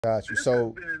Got you. This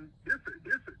So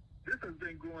this has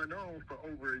been going on for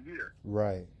over a year.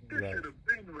 right. It should have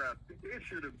been wrapped. It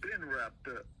should have been wrapped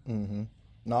up. Mm-hmm.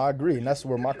 No, I agree, and that's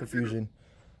where my confusion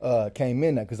came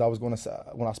in. That because I was going to say,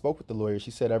 when I spoke with the lawyer, she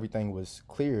said everything was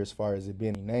clear as far as it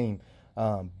being named,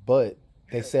 but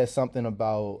they said something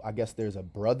about, I guess there's a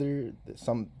brother.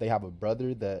 They have a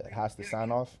brother that has to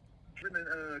sign off.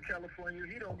 In California,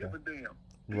 he don't give a damn.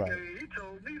 Right. He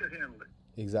told me to handle it.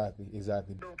 Exactly.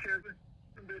 Don't care.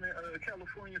 I've been in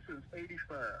California since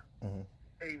 '85. Mm-hmm.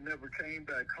 Ain't never came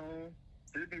back home.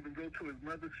 Didn't even go to his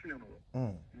mother's funeral.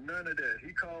 None of that.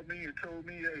 He called me and told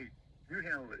me, "Hey, you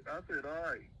handle it." I said, "All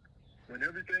right." When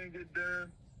everything get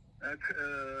done, I'll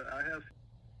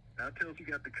tell you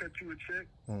got to cut you a check,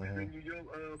 send you your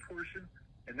portion,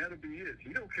 and that'll be it.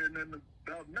 He don't care nothing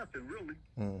about nothing really.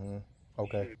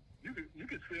 Okay. Shit. You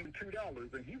could send him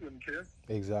 $2 and he wouldn't care.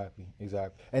 Exactly.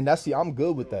 And I'm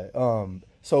good with that.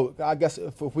 So I guess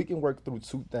if we can work through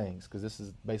two things, because this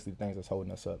is basically things that's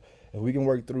holding us up. If we can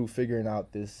work through figuring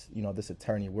out this, this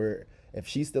attorney, where if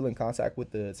she's still in contact with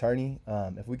the attorney,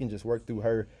 if we can just work through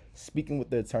her speaking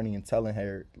with the attorney and telling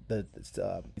her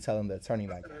telling the attorney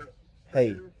like, hey,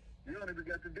 you don't even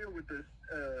got to deal with this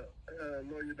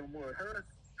lawyer no more. Her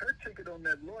ticket on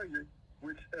that lawyer,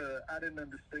 which I didn't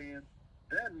understand.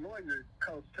 That lawyer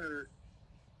cost her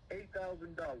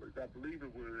 $8,000, I believe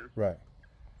it was. Right.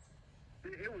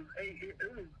 It was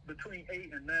between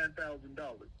 $8,000 and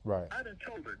 $9,000. Right. I done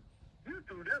told her, you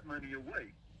threw that money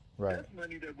away. Right. That's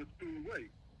money that was threw away.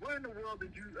 Where in the world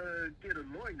did you get a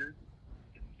lawyer?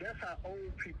 That's how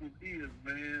old people is,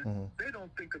 man. They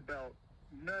don't think about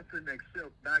nothing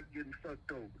except not getting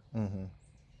fucked over. I'm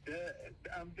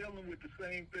dealing with the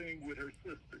same thing with her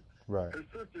sister. Right. Her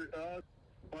sister,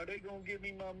 are they going to give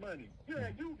me my money? Yeah,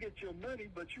 you'll get your money,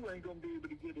 but you ain't going to be able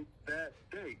to get it that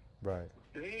day. Right.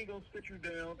 They ain't going to sit you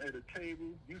down at a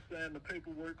table. You sign the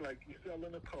paperwork like you're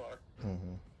selling a car.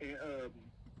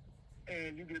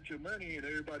 And you get your money and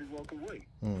everybody walk away.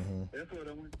 That's what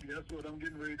I'm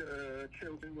getting ready to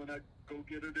tell me when I go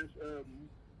get her this,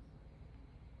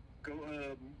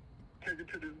 take her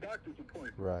to this doctor's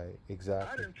appointment. Right, exactly.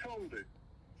 I done told her,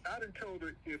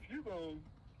 if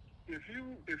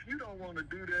you don't want to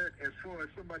do that, as far as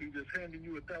somebody just handing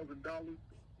you $1,000,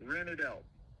 rent it out.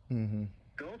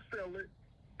 Don't sell it,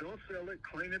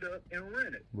 clean it up, and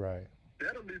rent it. Right.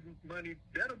 That'll be money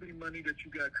that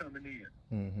you got coming in.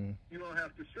 You don't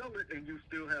have to sell it and you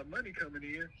still have money coming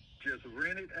in. Just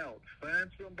rent it out.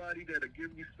 Find somebody that'll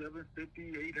give you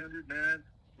 $750, $800, $900,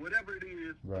 whatever it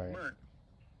is a month.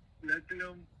 Let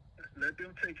them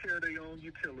take care of their own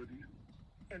utilities.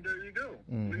 And there you go.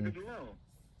 Leave it alone.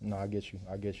 No, I get you.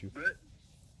 But,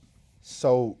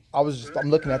 so I'm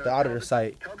looking at the auditor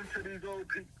site. Talking to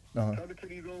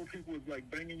these old people is like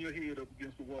banging your head up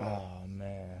against the wall. Oh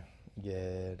man,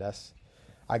 yeah,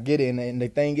 I get it. And the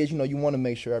thing is, you want to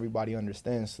make sure everybody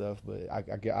understands stuff, but I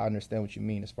understand what you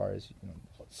mean as far as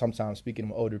sometimes speaking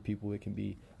to older people, it can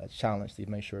be a challenge to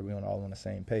make sure we're all on the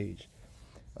same page.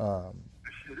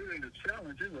 Shit, it ain't a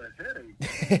challenge, it's a headache.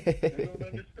 They don't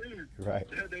understand. Right.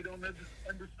 They don't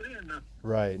understand nothing.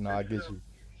 Right, no, I get you.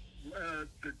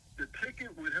 The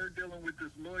ticket with her dealing with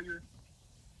this lawyer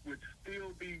would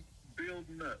still be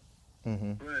building up.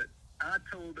 But I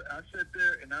sat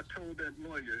there and I told that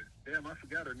lawyer, damn, I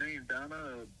forgot her name, Donna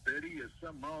or Betty or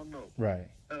something, I don't know. Right.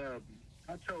 I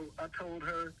told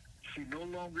her she no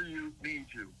longer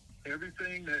needs you.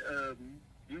 Everything that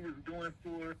you was doing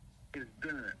for her is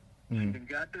done. She done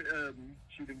got the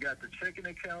checking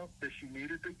account that she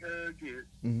needed to get.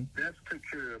 That's took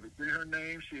care of it. In her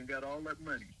name, she done got all that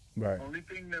money. Right. Only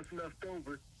thing that's left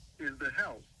over is the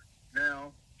house.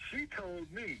 Now, she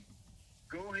told me,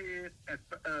 go ahead and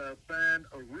find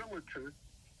a realtor,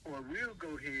 or we'll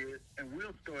go ahead and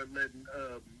we'll start letting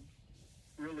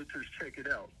realtors check it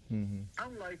out.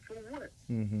 I'm like, for what?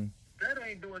 That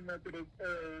ain't doing nothing but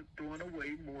throwing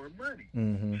away more money.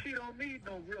 She don't need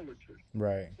no realtor.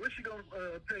 Right. What's she gonna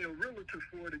pay a realtor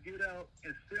for to get out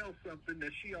and sell something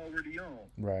that she already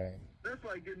owns? Right. That's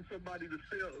like getting somebody to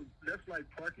sell. That's like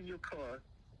parking your car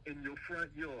in your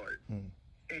front yard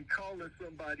and calling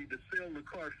somebody to sell the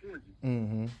car for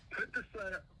you. Put a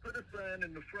sign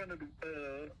in the front of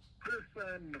the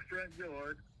front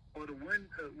yard or the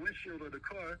windshield of the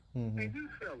car, and you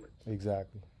sell it.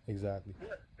 Exactly.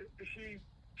 What she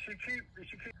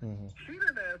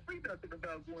didn't ask me nothing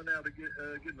about going out and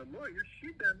getting a lawyer. She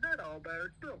done that all by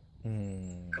herself.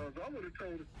 Cause I would have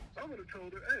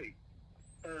told her, hey,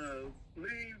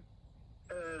 leave.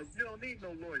 You don't need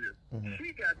no lawyer.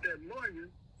 She got that lawyer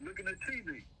looking at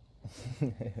TV.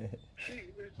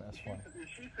 That's funny.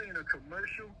 She seen a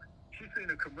commercial. She seen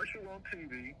a commercial on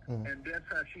TV, and that's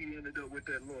how she ended up with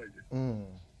that lawyer.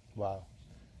 Wow,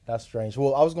 that's strange.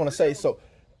 Well, I was going to say, so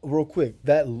real quick,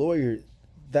 that lawyer,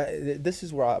 this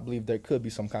is where I believe there could be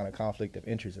some kind of conflict of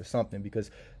interest or something,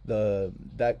 because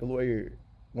that lawyer,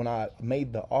 when I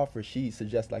made the offer, she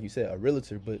suggested, like you said, a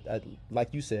realtor, but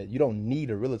like you said, you don't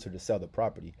need a realtor to sell the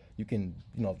property. You can,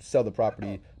 sell the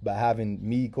property by having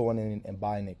me going in and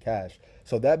buying it cash.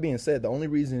 So that being said, the only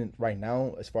reason right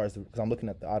now, as far as because I'm looking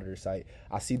at the auditor site,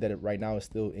 I see that it right now is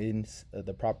still in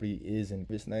the property is in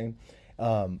his name,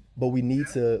 but we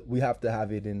have to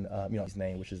have it in his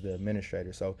name, which is the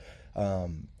administrator. So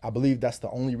I believe that's the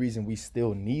only reason we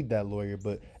still need that lawyer,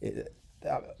 but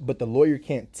the lawyer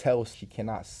can't tell she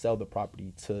cannot sell the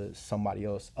property to somebody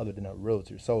else other than a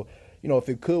realtor. So, if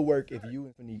it could work,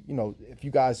 if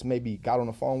you guys maybe got on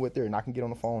the phone with her, and I can get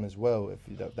on the phone as well, if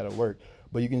that'll work.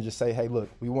 But you can just say, hey, look,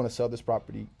 we want to sell this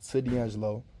property to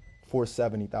𝐷'Angelo for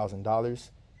 $70,000,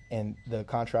 and the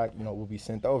contract, will be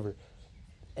sent over.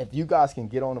 If you guys can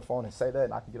get on the phone and say that,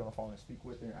 and I can get on the phone and speak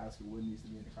with her and ask her what needs to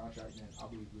be in the contract, then I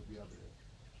believe we'll be able to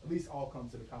at least all come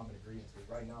to the common agreement. Because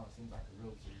right now it seems like a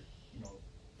realtor,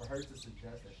 for her to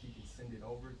suggest that she can send it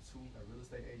over to a real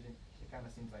estate agent, it kind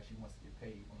of seems like she wants to get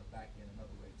paid on the back end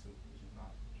another way too, which is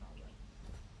not right.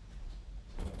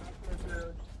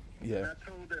 Yeah. I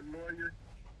told the lawyer,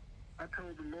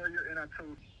 and I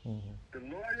told the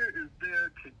lawyer is there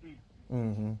to eat.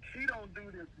 She don't do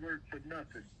this work for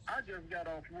nothing. I just got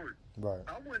off work. Right.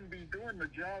 I wouldn't be doing the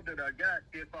job that I got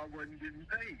if I wasn't getting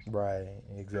paid. Right.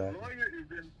 Exactly. The lawyer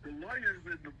is in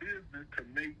the business to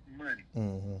make money.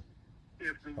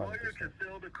 If the lawyer can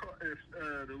sell the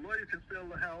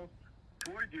house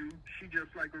for you, she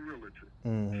just like a realtor.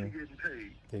 She getting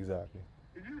paid. Exactly.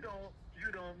 You don't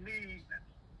need.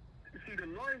 See, the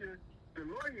lawyer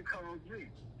calls me.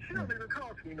 She don't even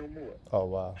call me no more. Oh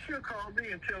wow. She'll call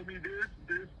me and tell me this,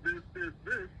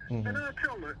 and I'll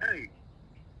tell her, hey,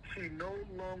 she no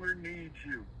longer needs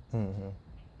you.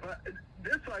 But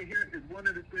this right here is one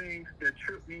of the things that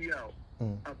tripped me out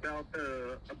about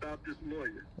this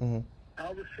lawyer.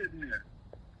 I was sitting there.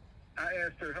 I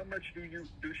asked her, how much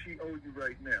do she owe you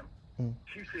right now?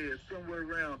 She said somewhere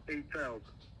around $8,000.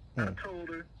 I told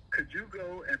her, could you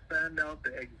go and find out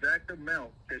the exact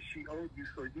amount that she owed you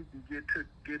so you can get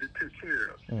it took care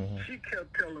of? She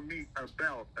kept telling me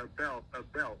about.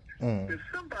 If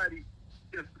somebody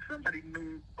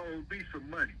owed me some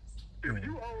money, if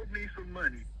you owed me some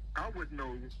money, I would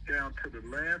know down to the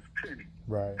last penny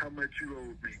how much you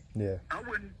owed me. Yeah. I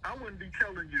wouldn't be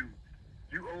telling you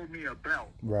owe me about.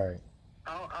 Right.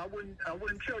 I wouldn't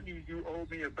tell you owe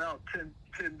me about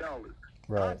 $10.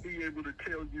 Right. I'd be able to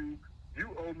tell you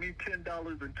owe me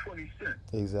 $10.20.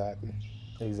 Exactly.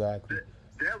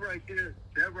 That right there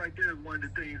is one of the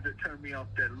things that turned me off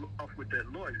with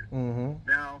that lawyer.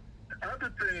 Now, the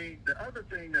other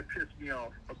thing that pissed me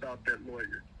off about that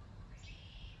lawyer,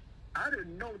 I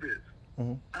didn't know this.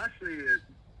 I said,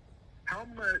 how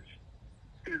much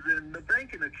is in the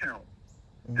banking account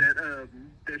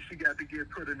that she got to get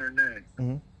put in her name?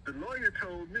 The lawyer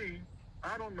told me,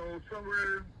 I don't know,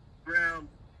 somewhere around,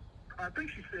 I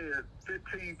think she said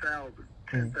 15,000,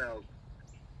 10,000.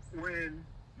 When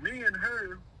me and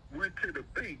her went to the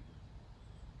bank,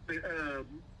 the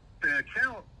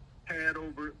account had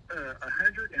over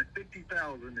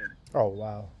 150,000 in it. Oh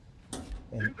wow!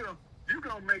 You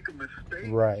gonna make a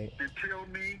mistake, right? And tell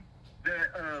me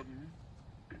that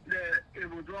that it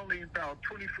was only about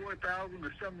 24,000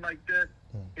 or something like that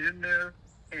in there,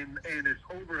 and it's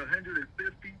over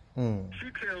 150. She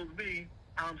tells me,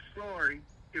 I'm sorry,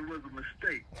 it was a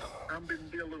mistake. I've been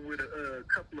dealing with a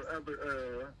couple of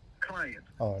other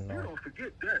clients. Oh no! You don't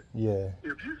forget that. Yeah.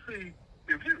 If you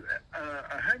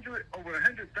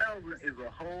 100,000 is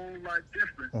a whole lot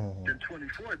different than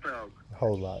 24,000.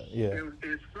 Whole lot, yeah.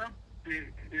 It's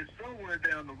somewhere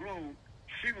down the road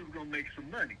she was gonna make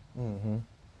some money.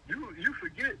 You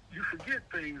forget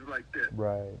things like that.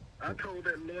 Right. I told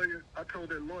that lawyer,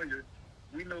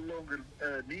 we no longer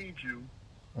need you.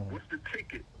 What's the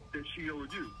ticket that she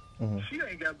owed you? She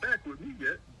ain't got back with me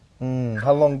yet.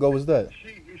 How long ago was that?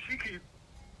 She keep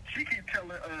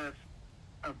telling us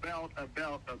about,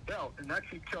 and I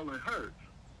keep telling her,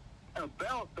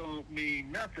 about don't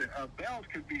mean nothing. About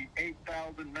could be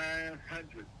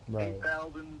 8,900, right.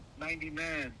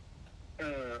 8,099.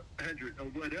 100 or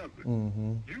whatever.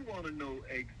 You want to know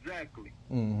exactly.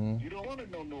 You don't want to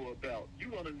know about. You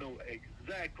want to know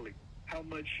exactly how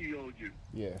much she owed you.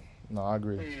 Yeah. No, I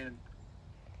agree. And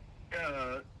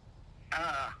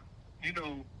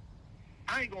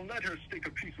I ain't gonna let her stick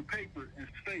a piece of paper in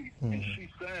space and she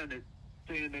signed it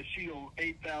saying that she owed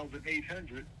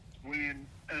 8,800 when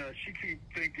she keeps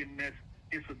thinking that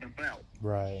it's an about.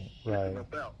 Right. It's an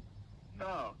about.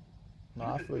 No.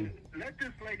 I feel you. Let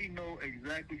this lady know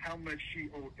exactly how much she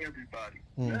owe everybody.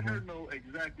 Mm-hmm. Let her know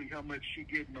exactly how much she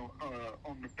getting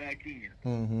on the back end.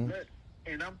 Mm-hmm.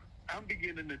 And I'm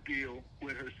beginning to deal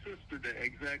with her sister the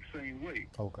exact same way.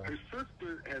 Okay. Her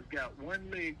sister has got one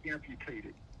leg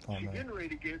amputated. She's getting ready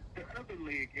to get the other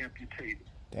leg amputated.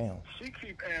 Damn. She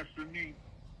keep asking me,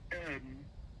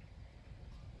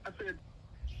 I said,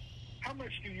 how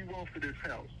much do you want for this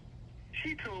house?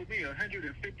 She told me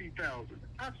 $150,000.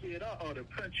 I said, I ought to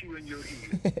punch you in your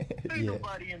head. Ain't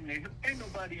nobody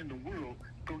in the world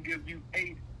gonna give you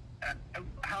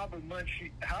however much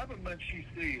she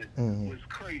said was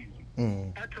crazy.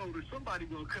 I told her somebody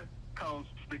gonna cause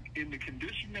in the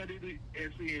condition that it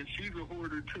is in, she's a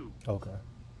hoarder too. Okay.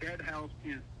 That house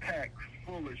is packed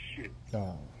full of shit.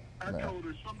 Oh, I told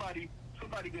her somebody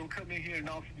gonna come in here and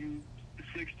offer you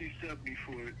 60, 70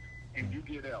 for it, and you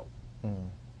get out.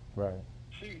 Right.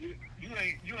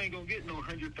 You ain't gonna get no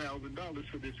 $100,000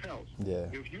 for this house. Yeah.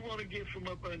 If you want to get from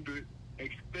up under it,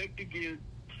 expect to get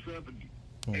 70,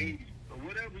 80, or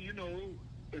whatever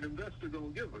an investor gonna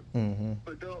give her.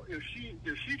 But though, if she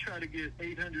try to get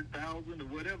 800,000 or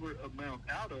whatever amount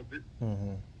out of it,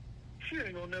 she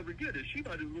ain't gonna never get it. She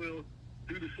might as well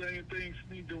do the same things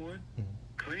me doing,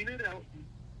 clean it out,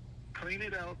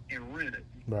 and rent it.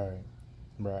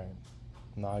 Right.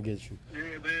 No, I get you.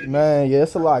 Yeah, Man, yeah,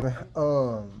 it's a lot, man.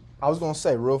 I was gonna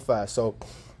say real fast. So,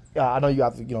 yeah, I know you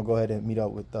have to, go ahead and meet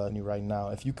up with New right now.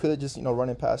 If you could just, run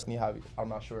it past me, I'm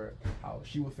not sure how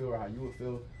she would feel or how you would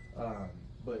feel.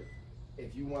 But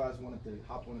if you guys wanted to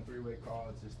hop on a three-way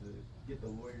call just to get the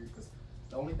lawyer, because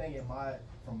the only thing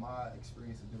from my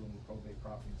experience of dealing with probate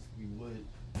properties, we would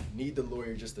need the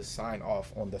lawyer just to sign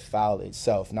off on the file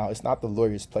itself. Now, it's not the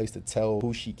lawyer's place to tell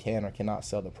who she can or cannot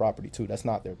sell the property to. That's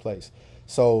not their place.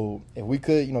 So if we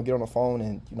could, get on the phone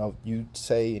and, you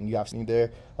say, and you have something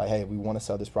there, like, hey, we want to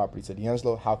sell this property to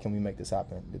D'Angelo. How can we make this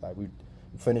happen? Like, we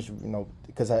finish,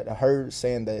 because I heard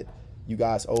saying that you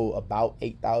guys owe about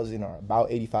 $8,000 or about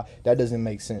 $85,000. That doesn't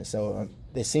make sense. So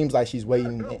it seems like she's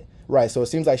waiting. Right. So it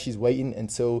seems like she's waiting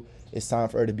until it's time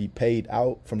for her to be paid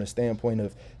out, from the standpoint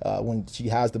of when she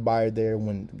has the buyer there,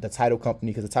 when the title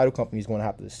company, because the title company is going to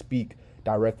have to speak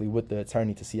directly with the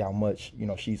attorney to see how much,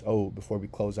 she's owed before we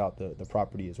close out the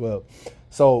property as well.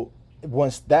 So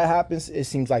once that happens, it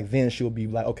seems like then she'll be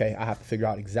like, okay, I have to figure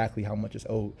out exactly how much is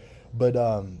owed. But,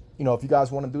 if you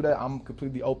guys want to do that, I'm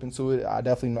completely open to it.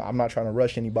 I'm not trying to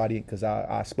rush anybody, because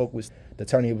I spoke with the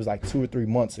attorney, it was like 2 or 3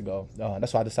 months ago.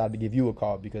 That's why I decided to give you a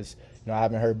call, because, I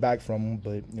haven't heard back from him,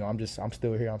 but, I'm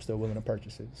still here. I'm still willing to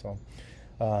purchase it. So,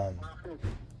 for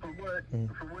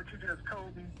what you just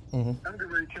told me, I'm getting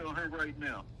ready to tell her right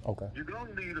now. Okay. You're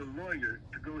going to need a lawyer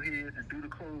to go ahead and do the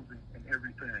closing and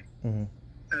everything. I'm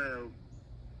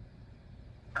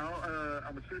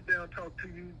going to sit down, talk to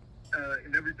you,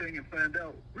 and everything, and find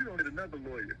out. We're going to get another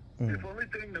lawyer. If only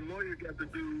thing the lawyer got to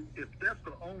do, if that's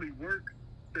the only work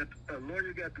that a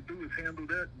lawyer got to do is handle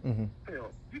that,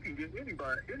 hell, you can get any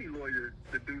lawyer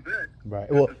to do that.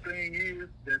 Right. Well, the thing is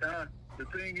that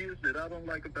I don't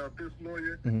like about this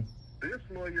lawyer, this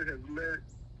lawyer has let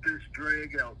this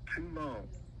drag out too long.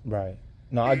 Right.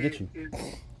 No, I get you.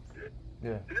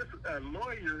 A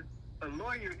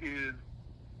lawyer is,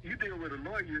 you deal with a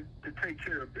lawyer to take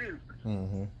care of business.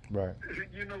 Right.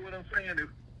 You know what I'm saying?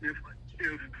 If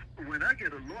when I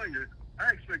get a lawyer,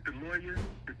 I expect the lawyer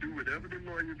to do whatever the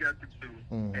lawyer got to do,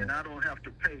 and I don't have to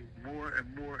pay more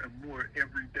and more and more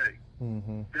every day.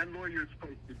 That lawyer is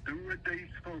supposed to do what they're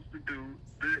supposed to do.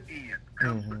 The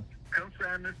end. Come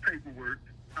sign this paperwork.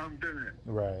 I'm done.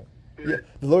 Right. Yeah,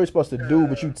 the lawyer's supposed to do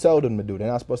what you tell them to do. They're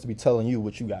not supposed to be telling you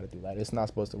what you got to do. Like, it's not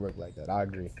supposed to work like that. I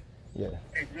agree. Yeah.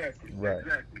 Exactly. Right.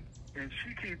 Exactly. And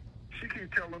she keep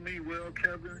telling me, well,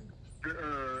 Kevin,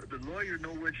 the lawyer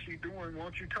know what she doing. Why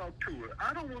don't you talk to her?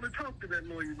 I don't want to talk to that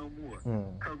lawyer no more.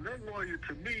 Because that lawyer,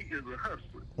 to me, is a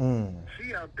hustler.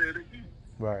 She out there to eat.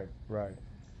 Right.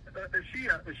 She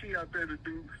out there to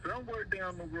do somewhere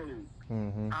down the road.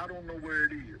 I don't know where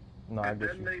it is. No, and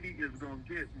that lady is going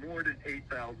to get more than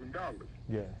 $8,000.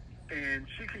 Yeah. And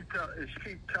she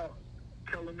keep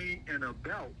telling me in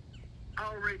about. I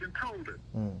already told her.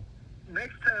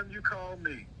 Next time you call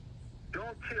me,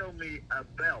 don't tell me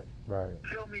about. Right.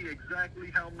 Tell me exactly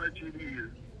how much it is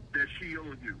that she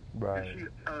owed you. Right.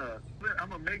 I'm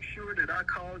gonna make sure that I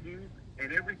call you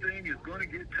and everything is gonna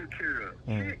get took care of.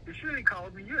 She ain't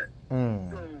called me yet.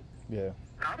 So yeah.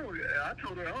 I told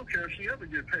her I don't care if she ever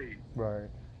get paid. Right.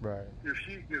 If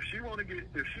she wanna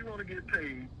get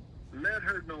paid, let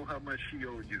her know how much she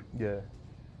owed you. Yeah.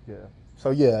 So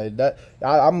yeah,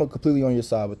 I'm completely on your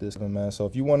side with this one, man. So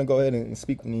if you want to go ahead and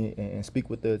speak with me and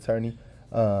speak with the attorney,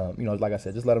 you know, like I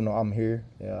said, just let them know I'm here.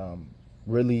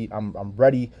 Really, I'm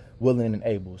ready, willing, and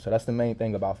able. So that's the main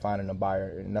thing about finding a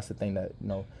buyer, and that's the thing that, you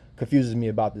know, confuses me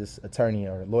about this attorney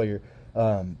or lawyer.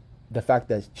 The fact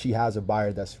that she has a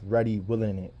buyer that's ready,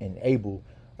 willing, and able,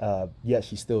 yet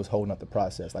she still is holding up the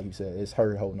process. Like you said, it's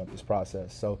her holding up this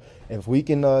process. So if we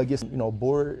can get, you know,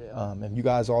 board, if you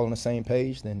guys are all on the same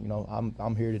page, then, you know,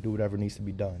 I'm here to do whatever needs to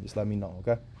be done. Just let me know,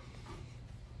 okay?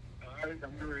 All right,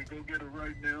 I'm going to go get her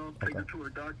right now, take her to her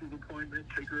doctor's appointment,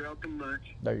 take her out to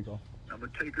lunch. There you go. I'm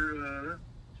going to take her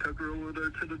over there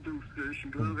to the Deuce. She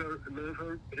love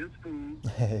her his food.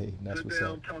 Hey, that's sit what's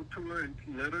down, up. talk to her, and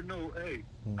let her know, hey,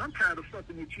 I'm tired of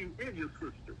fucking with you and your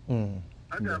sister.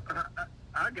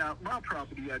 I got my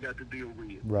property I got to deal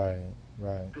with. Right.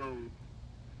 So,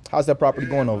 how's that property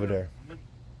going over there?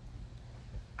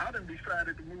 I done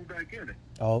decided to move back in it.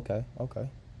 Oh, okay.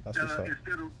 That's what's up.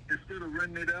 Instead of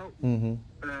renting it out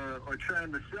or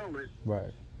trying to sell it.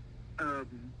 Right.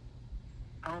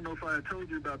 I don't know if I had told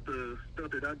you about the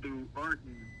stuff that I do, art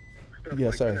and stuff Yeah,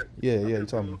 like sir. that. Yeah, you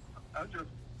told me. I'm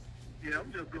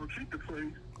just gonna keep the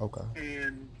place. Okay.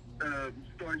 And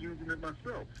start using it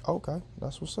myself. Okay,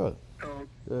 that's what's up.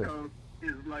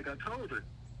 It's like I told her.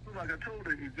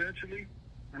 Eventually,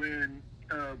 when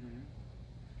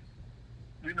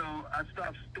you know, I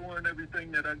stopped storing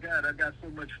everything that I got so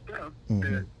much stuff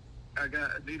that I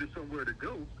needed somewhere to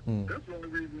go. That's the only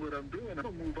reason what I'm doing. I'm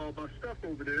gonna move all my stuff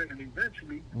over there, and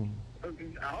eventually,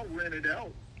 I'll rent it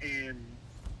out and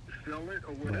sell it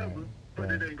or whatever. Right.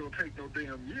 But it ain't gonna take no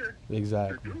damn year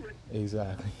Exactly. to do it.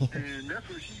 Exactly. And that's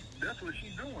what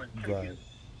she's doing. Right.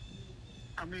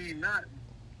 I mean,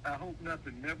 I hope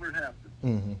nothing never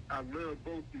happens. I love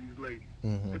both these ladies,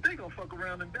 but they gonna fuck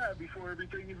around and die before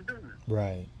everything is done.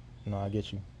 Right. No, I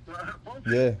get you. Both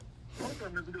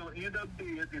of them is gonna end up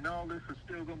dead, and all this is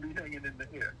still gonna be hanging in the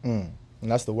air. And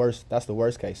that's the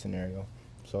worst case scenario.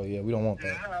 So yeah, we don't want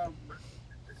that.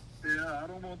 I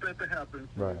don't want that to happen.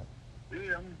 So, Right.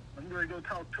 Yeah, I'm gonna go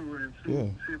talk to her and see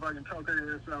if I can talk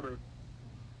her ass out of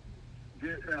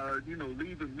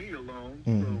leaving me alone.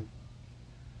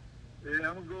 So yeah,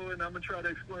 I'm gonna go and I'm gonna try to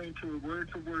explain to her word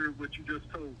for word what you just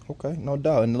told me. Okay, no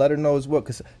doubt, and let her know as well,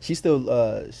 cause she's still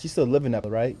living at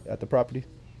the property.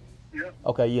 Yep.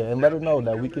 Okay, yeah, and let her know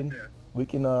that we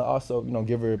can also, you know,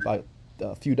 give her like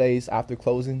a few days after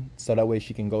closing, so that way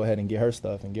she can go ahead and get her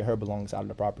stuff and get her belongings out of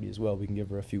the property as well. We can give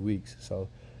her a few weeks. So.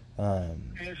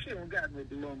 And she don't got no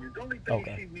belongings. The only thing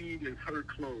she needs is her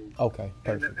clothes. Okay,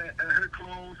 perfect. And her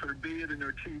clothes, her bed, and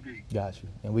her TV. Got you.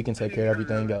 And we can take care of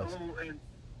everything else.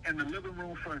 And the living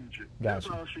room furniture. Got That's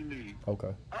all she needs.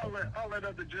 Okay. All that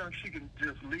other junk she can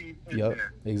just leave in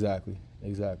there. Exactly.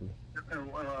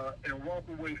 And walk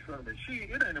away from it.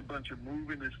 It ain't a bunch of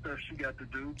moving and stuff she got to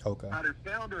do. Okay. I just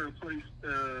found her a place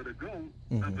to go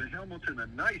up in Hamilton, a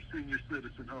nice senior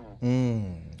citizen home.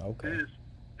 Okay.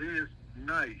 It's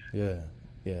nice.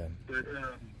 Yeah. But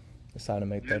it's time to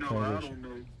make that transition. I don't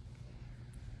know.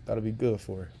 That'll be good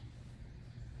for her.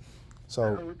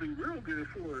 So. That would be real good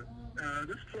for her.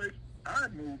 This place,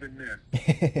 I'd move in there.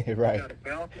 Right.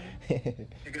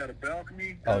 It got a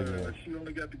balcony. Oh yeah. She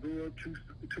only got to go up two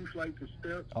flights of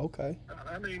steps. Okay.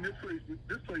 I mean, this place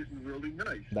is really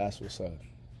nice. That's what's up.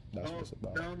 That's what's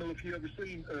about. I don't know if you ever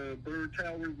seen Bird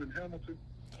Towers in Hamilton.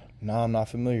 No, I'm not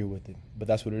familiar with it, but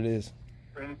that's what it is.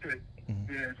 Okay.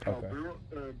 Yeah, it's called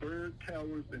Bird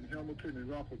Towers in Hamilton. Is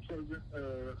off of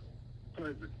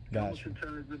Pleasant. Gotcha. Hamilton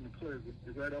turns into Pleasant.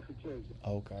 It's right off of Pleasant.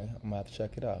 Okay, I'm gonna have to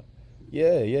check it out.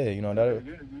 Yeah, you know that.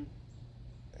 Yeah,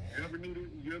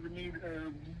 you ever need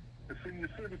a senior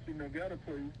citizen that got a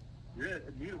place? Yeah,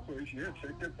 need a place. Yeah,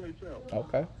 check that place out.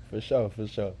 Okay, for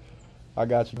sure. I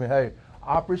got you, man. Hey,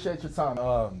 I appreciate your time.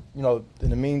 You know, in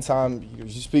the meantime, you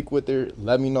speak with her.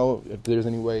 Let me know if there's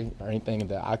any way or anything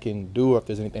that I can do, or if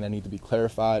there's anything that needs to be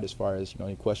clarified as far as, you know,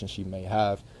 any questions she may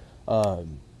have.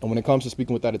 And when it comes to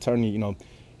speaking with that attorney, you know,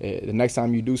 the next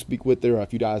time you do speak with her, or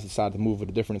if you guys decide to move with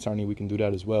a different attorney, we can do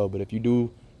that as well. But if you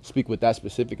do speak with that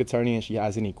specific attorney and she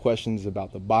has any questions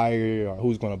about the buyer or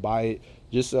who's going to buy it,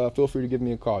 just feel free to give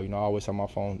me a call. You know, I always have my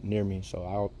phone near me, so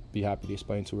I'll be happy to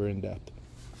explain to her in depth.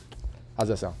 How's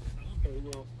that sound? Okay,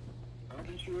 well, I'll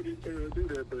be sure to do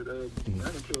that, but I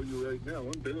can tell you right now,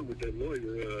 I'm done with that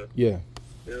lawyer.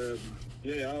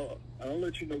 I'll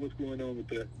let you know what's going on with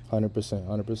that.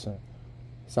 100%.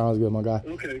 Sounds good, my guy.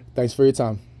 Okay. Thanks for your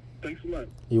time. Thanks a lot.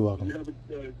 You're welcome. You have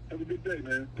a good day,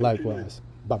 man. Likewise.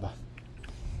 Bye-bye.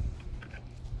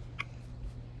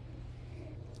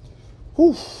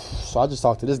 Whew. So I just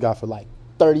talked to this guy for like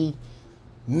 30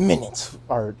 minutes.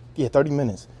 30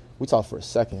 minutes. We talked for a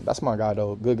second. That's my guy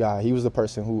though, good guy. He was the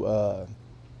person who,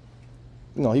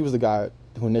 he was the guy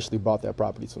who initially bought that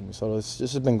property to me. So it's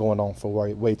just been going on for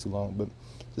way too long. But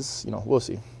just, we'll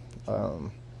see.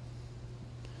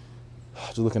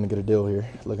 Just looking to get a deal here.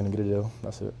 Looking to get a deal.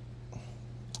 That's it.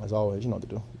 As always, you know what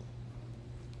to do.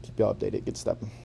 Keep y'all updated. Get stepping.